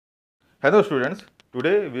Hello students,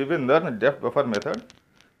 today we will learn depth buffer method.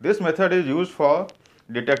 This method is used for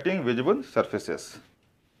detecting visible surfaces.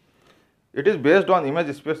 It is based on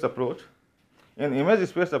image space approach. In image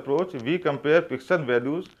space approach, we compare pixel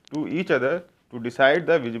values to each other to decide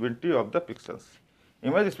the visibility of the pixels.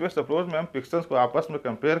 Image space approach में हम pixels को आपस में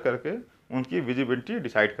compare करके उनकी visibility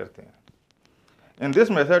decide करते हैं. In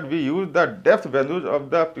this method, we use the depth values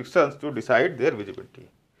of the pixels to decide their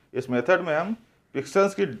visibility. इस method में हम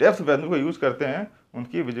pixels की depth value को use करते हैं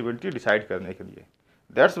उनकी visibility decide करने के लिए.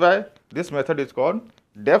 That's why this method is called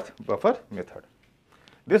depth buffer method.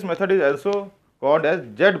 This method is also called as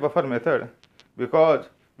Z buffer method because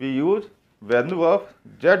we use value of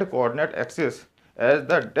Z coordinate axis as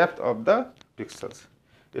the depth of the pixels.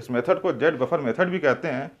 इस method को Z buffer method भी कहते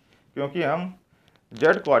हैं क्योंकि हम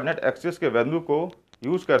Z coordinate axis के value को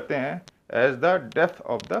use करते हैं as the depth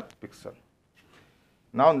of the pixel.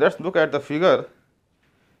 Now let's look at the figure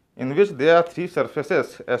in which there are three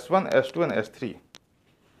surfaces S1, S2 and S3,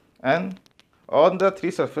 and all the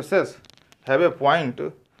three surfaces have a point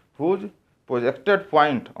whose projected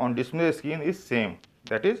point on display screen is same,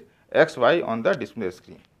 that is XY on the display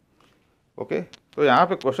screen. Okay, तो यहाँ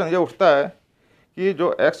पे question ये उठता है कि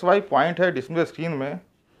जो XY point है display screen में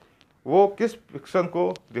वो किस पिक्सल को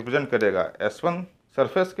रिप्रेजेंट करेगा, S1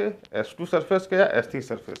 सरफेस के, S2 सरफेस के या S3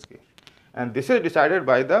 सरफेस के. And this is decided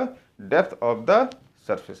by the depth of the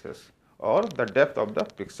surfaces or the depth of the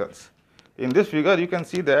pixels. In this figure you can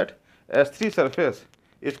see that S3 surface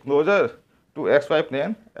is closer to XY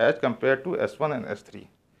plane as compared to S1 and S3.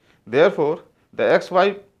 Therefore, the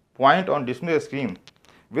XY point on display screen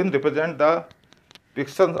will represent the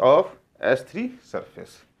pixels of S3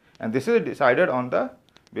 surface, and this is decided on the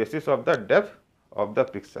basis of the depth of the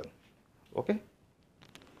pixel. Okay.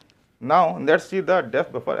 Now let's see the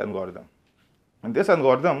depth buffer algorithm. In this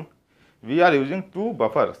algorithm, we are using two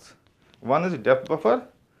buffers. One is depth buffer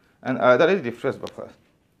and other is refresh buffer.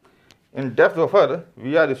 In depth buffer,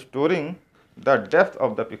 we are storing the depth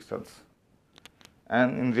of the pixels,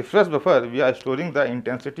 and in refresh buffer, we are storing the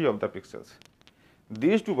intensity of the pixels.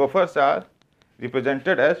 These two buffers are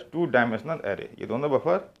represented as two-dimensional array. ये दोनों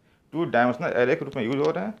buffer two-dimensional array के रूप में use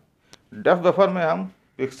हो रहे हैं. Depth buffer में हम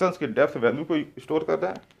पिक्सल्स की डेप्थ वैल्यू को स्टोर कर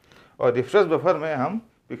रहे हैं और रिफ्रेश बफर में हम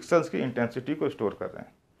पिक्सल्स की इंटेंसिटी को स्टोर कर रहे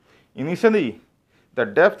हैं. Initially, the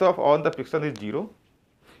depth of all the pixels is 0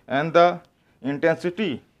 and the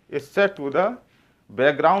intensity is set to the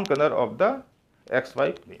background color of the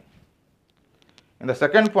XY plane. In the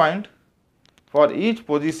second point, for each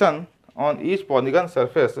position on each polygon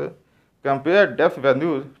surface, compare depth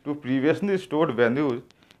values to previously stored values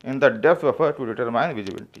in the depth buffer to determine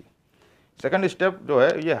visibility. Second step जो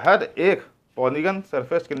है ये हर एक polygon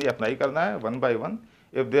surface के लिए apply करना है one by one.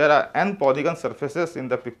 If there are n polygon surfaces in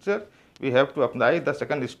the picture, we have to apply the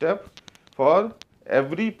second step for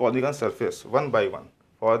every polygon surface one by one.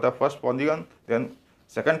 For the first polygon, then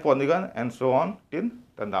second polygon, and so on till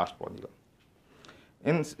the last polygon.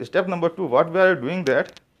 In step number 2, what we are doing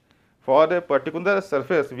that for a particular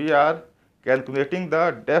surface, we are calculating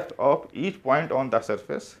the depth of each point on the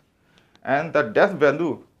surface, and the depth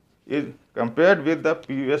value is compared with the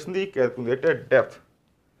previously calculated depth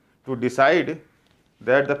to decide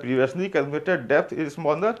that the previously calculated depth is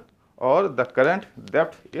smaller or the current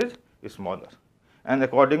depth is smaller, and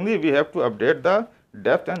accordingly we have to update the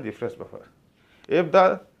depth and refresh buffer. If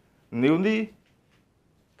the newly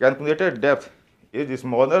calculated depth is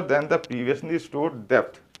smaller than the previously stored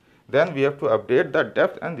depth, then we have to update the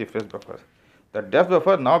depth and refresh buffer. The depth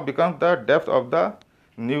buffer now becomes the depth of the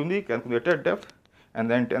newly calculated depth, and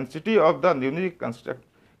the intensity of the newly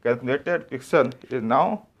calculated pixel is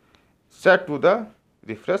now set to the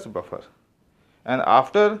refresh buffer. And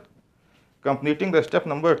after completing the step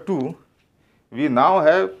number 2, we now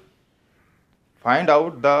have find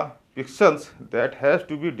out the pixels that has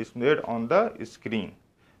to be displayed on the screen.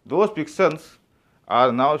 Those pixels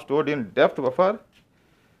are now stored in depth buffer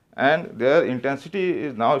and their intensity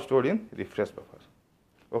is now stored in refresh buffer.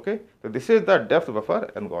 Okay, so this is the depth buffer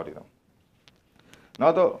algorithm.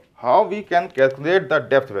 Now how we can calculate the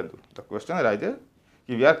depth value? The question arises,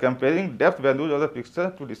 we are comparing depth values of the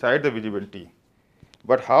pixels to decide the visibility,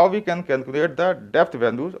 but how we can calculate the depth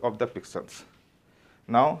values of the pixels?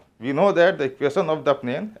 Now we know that the equation of the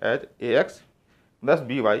plane as ax plus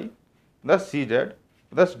by plus cz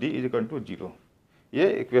plus d is equal to 0.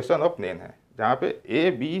 ये equation of plane है जहाँ पे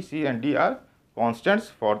a, b, c and d are constants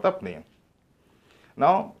for the plane.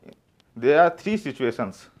 Now there are three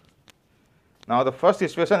situations. Now the first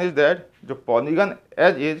situation is that the polygon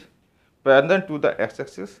edge is parallel to the x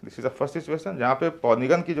axis. This is the first situation जहाँ पे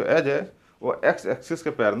polygon की जो as है वो x axis के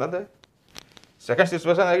parallel है. Second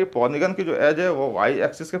situation है कि पॉलीगन की जो एज है वो वाई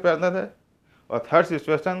एक्सिस के पैरेलल है, और third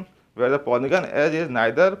situation where the polygon as is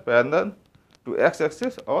neither parallel to x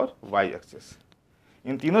axis और वाई एक्सिस।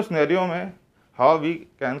 इन तीनों सिनेरियो में how we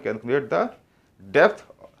can calculate the depth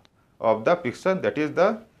of the pixel, that is the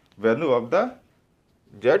value of the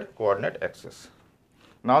z coordinate axis.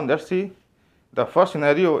 Now let's see the first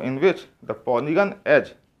scenario in which the polygon edge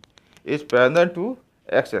is parallel to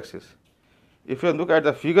x axis. If you look at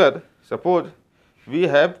the figure, suppose we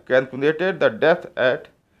have calculated the depth at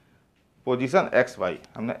position xy.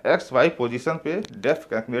 हमने xy position पे depth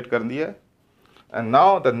calculate कर लिया है, and now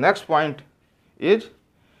the next point is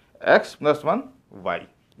x plus 1 y.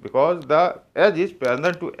 Because the edge is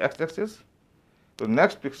parallel to x-axis, so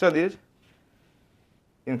next pixel is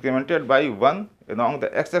incremented by 1 along the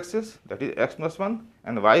x-axis, that is x plus 1,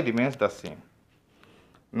 and y remains the same.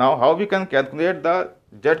 Now how we can calculate the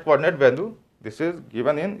z coordinate value? This is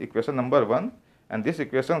given in equation number 1, and this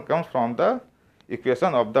equation comes from the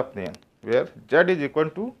equation of the plane, where z is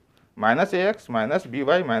equal to minus ax minus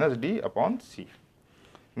by minus d upon c.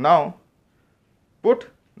 Now put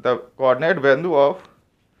the coordinate value of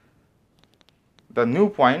the new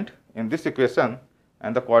point in this equation,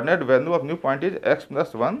 and the coordinate value of new point is x plus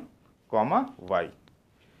 1 comma y.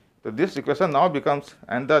 So this equation now becomes,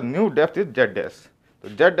 and the new depth is z dash. So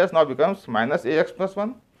z dash now becomes minus ax plus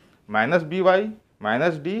 1 minus by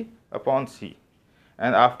minus d upon c,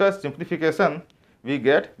 and after simplification we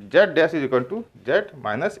get z dash is equal to z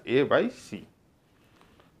minus a by c.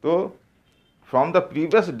 So from the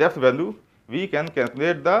previous depth value we can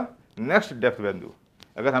calculate the next depth value.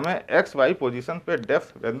 अगर हमें x Y position पे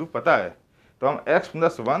depth value पता है तो हम x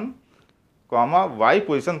plus 1 comma Y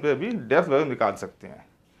position पे भी depth value निकाल सकते हैं,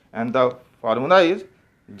 and the formula is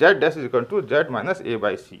Z dash is equal to Z minus A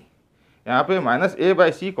by सी। यहाँ पे minus A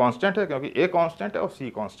by C constant है क्योंकि ए कॉन्स्टेंट है और सी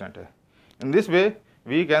कॉन्स्टेंट है। In this way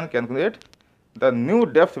we can calculate the new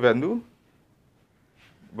depth value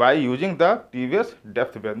by using the previous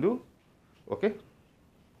depth value. Okay,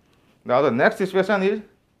 now the next situation is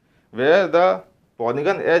where the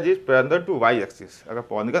polygon as is parallel to Y axis. अगर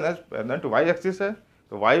polygon as parallel to Y axis है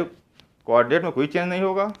तो Y coordinate में कोई change नहीं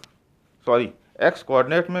होगा, sorry x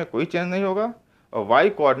coordinate में कोई change नहीं होगा, और वाई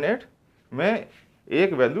कोऑर्डिनेट में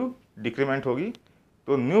एक वैल्यू डिक्रीमेंट होगी,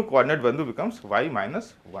 तो new coordinate value becomes Y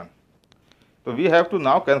minus 1। तो we have to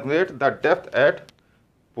now calculate the depth eight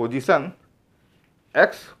position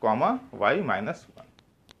x comma Y minus 1।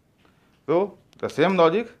 तो द सेम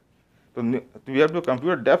लॉजिक, तो we have to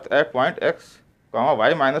compute depth eight point x comma y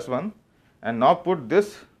minus 1, and now put this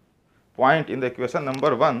point in the equation number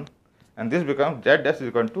 1, and this becomes z dash is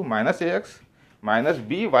equal to minus ax minus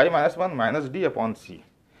by minus 1 minus d upon c,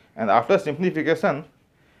 and after simplification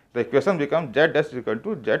the equation becomes z dash is equal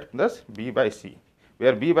to z plus b by c,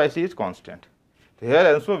 where b by c is constant. So here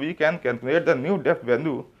also we can calculate the new depth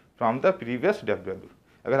value from the previous depth value.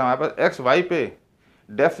 अगर हमारे पास x y पे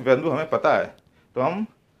depth value हमें पता है तो हम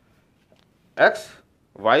x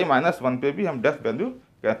y minus 1 पे भी हम डेप्थ वैल्यू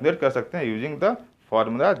कैलकुलेट कर सकते हैं using the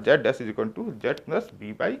formula z dash is equal to z plus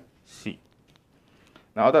b by c।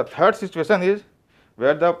 Now the third situation is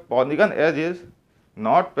where the polygon as is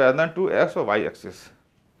not parallel to x और y axis.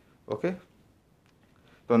 Okay,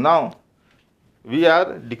 तो now we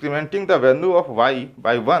are decrementing the value of y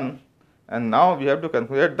by 1, and now we have to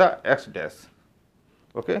calculate the x dash.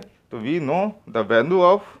 Okay, तो we know the value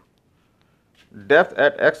of depth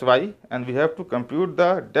at x y, and we have to compute the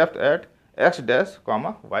depth at x dash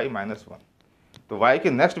comma y minus 1। तो y की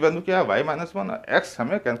next value क्या है, y minus 1, और x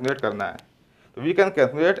हमें calculate करना है। तो we can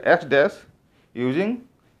calculate x dash using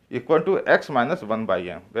equal to x minus 1 by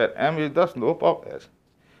M, where m is the slope of s।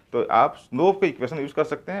 तो आप स्लोप के इक्वेशन यूज कर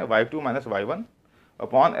सकते हैं y2 minus y1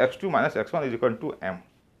 upon x2 minus x1 is equal to m।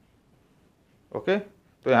 Okay,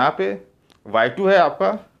 तो यहाँ पे y2 है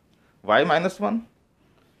आपका y माइनस 1,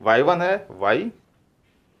 y1 है y,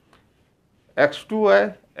 x2 है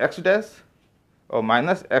x डैश, और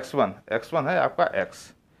माइनस x1 है आपका x,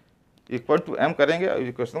 इक्वल टू m करेंगे और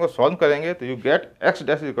इक्वेशन को सॉल्व करेंगे तो you get x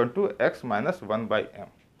dash equal to x minus 1 by m।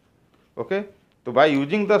 Okay, तो by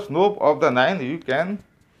using the slope of the line you can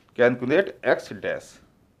calculate x dash.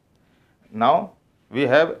 Now we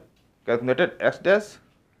have calculated x dash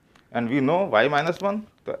and we know y minus 1,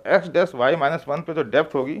 तो x dash y minus 1 पे जो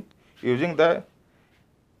depth होगी using the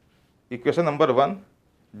equation number 1,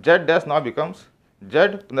 z dash now becomes z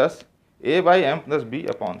plus a by m plus b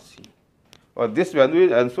upon c, or this value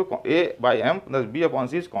is also a by m plus b upon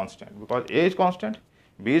c is constant, because a is constant,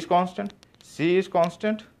 b is constant, c is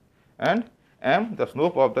constant, and m, the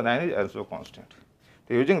slope of the line, is also constant.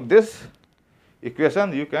 So using this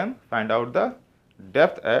equation you can find out the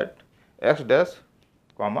depth at x dash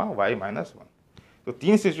comma y minus 1. तो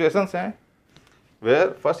तीन situations हैं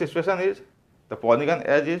where first situation is the polygon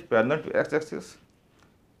edge is parallel to x axis,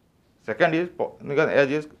 second is polygon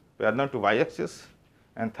edge is parallel to y axis,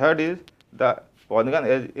 and third is the polygon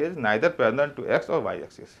edge is neither parallel to x और y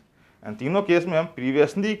axis. And तीनों case में हम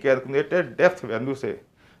previously calculated depth value से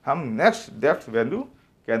हम next depth value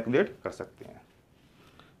calculate कर सकते हैं.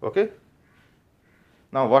 Okay,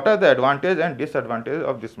 now what are the advantage and disadvantage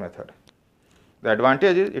of this method. The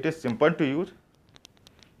advantage is it is simple to use.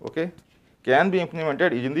 Okay, can be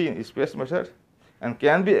implemented easily in space method and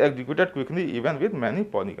can be executed quickly even with many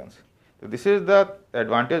polygons. So this is the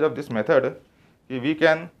advantage of this method कि we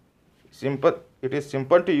can it is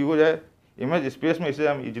simple to use है, image space में इसे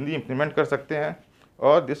हम easily implement कर सकते हैं,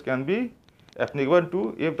 और this can be applicable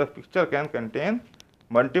to if the picture can contain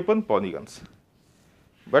multiple polygons.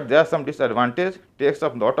 But there are some disadvantage, takes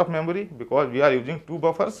up lot of memory because we are using two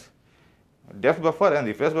buffers, depth buffer and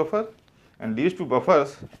refresh buffer, and these two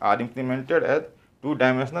buffers are implemented as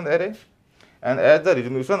two-dimensional array. And as the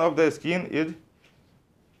resolution of the screen is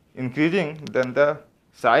increasing, then the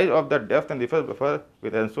size of the depth and refresh buffer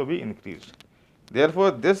will also be increased.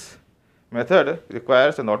 Therefore, this method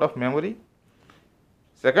requires a lot of memory.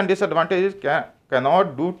 Second disadvantage is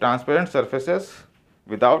cannot do transparent surfaces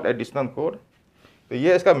without additional code. तो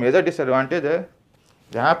ये इसका major disadvantage है,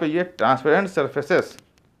 जहाँ पे ये transparent surfaces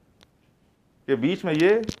के बीच में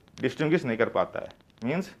ये डिस्टिंग्विश नहीं कर पाता है.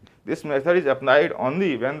 Means this method is applied only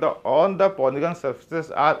when all the polygon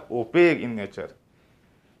surfaces are opaque in nature.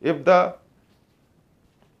 If the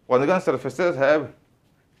polygon surfaces have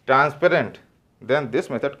transparent, then this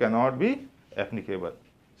method cannot be applicable.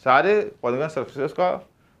 सारे polygon surfaces का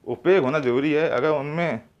opaque होना जरूरी है. अगर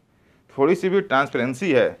उनमें थोड़ी सी भी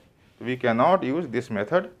transparency है, we cannot use this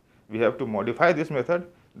method. We have to modify this method,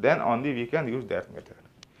 then only we can use that method.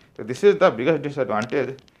 So this is the biggest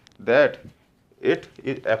disadvantage, that it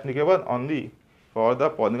is applicable only for the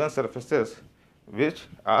polygon surfaces which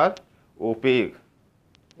are opaque.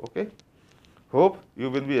 Okay, hope you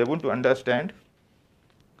will be able to understand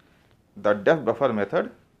the depth buffer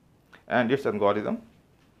method and its algorithm.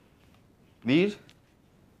 Please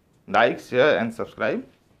like, share and subscribe.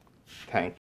 Thank you.